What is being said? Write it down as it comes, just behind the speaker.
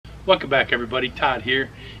Welcome back everybody, Todd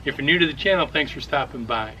here. If you're new to the channel, thanks for stopping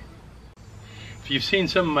by. If you've seen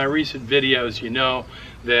some of my recent videos, you know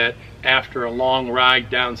that after a long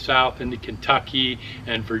ride down south into Kentucky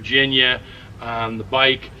and Virginia on the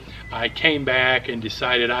bike, I came back and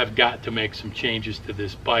decided I've got to make some changes to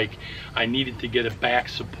this bike. I needed to get a back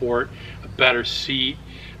support, a better seat,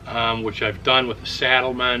 which I've done with the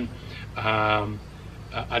Saddleman,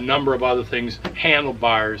 a number of other things,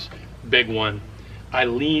 handlebars, big one. I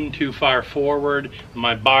lean too far forward,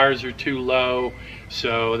 my bars are too low,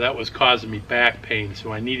 so that was causing me back pain.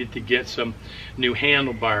 So I needed to get some new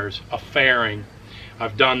handlebars, a fairing.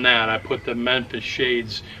 I've done that. I put the Memphis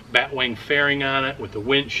Shades batwing fairing on it with the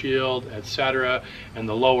windshield, etc., and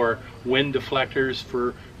the lower wind deflectors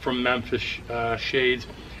from Memphis Shades,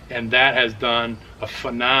 and that has done a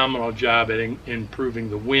phenomenal job at improving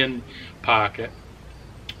the wind pocket.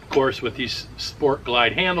 Of course, with these Sport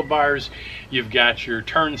Glide handlebars, you've got your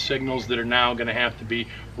turn signals that are now going to have to be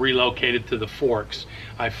relocated to the forks.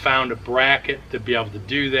 I found a bracket to be able to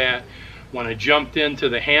do that. When I jumped into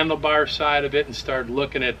the handlebar side of it and started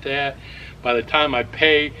looking at that, by the time I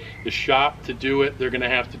pay the shop to do it, they're going to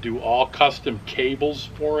have to do all custom cables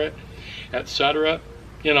for it, etc.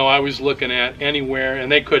 You know, I was looking at anywhere,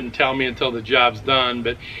 and they couldn't tell me until the job's done,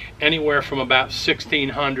 but anywhere from about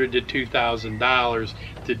 $1,600 to $2,000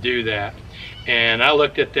 to do that. And I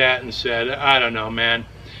looked at that and said, I don't know, man.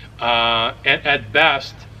 At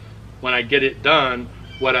best, when I get it done,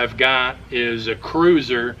 what I've got is a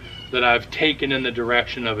cruiser that I've taken in the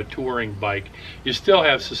direction of a touring bike. You still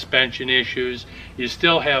have suspension issues. You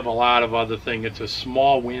still have a lot of other things. It's a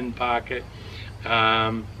small wind pocket.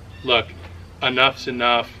 Look, enough's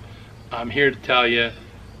enough. I'm here to tell you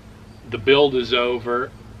the build is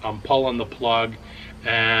over. I'm pulling the plug,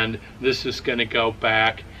 and this is going to go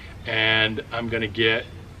back, and I'm going to get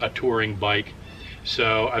a touring bike.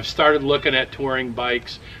 So I've started looking at touring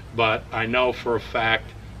bikes, but I know for a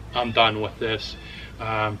fact I'm done with this.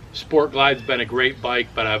 Sport Glide's been a great bike,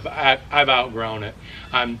 but I've outgrown it.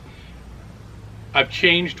 I've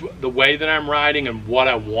changed the way that I'm riding and what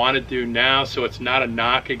I want to do now, so it's not a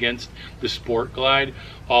knock against the Sport Glide,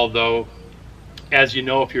 although, as you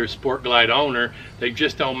know, if you're a Sport Glide owner, they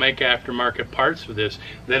just don't make aftermarket parts for this.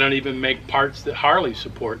 They don't even make parts that Harley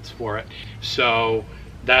supports for it. So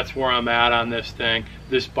that's where I'm at on this thing.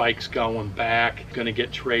 This bike's going back, gonna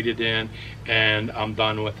get traded in, and I'm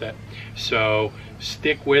done with it. So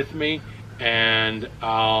stick with me, and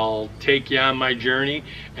I'll take you on my journey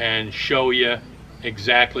and show you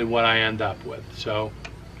exactly what I end up with. So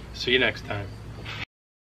see you next time.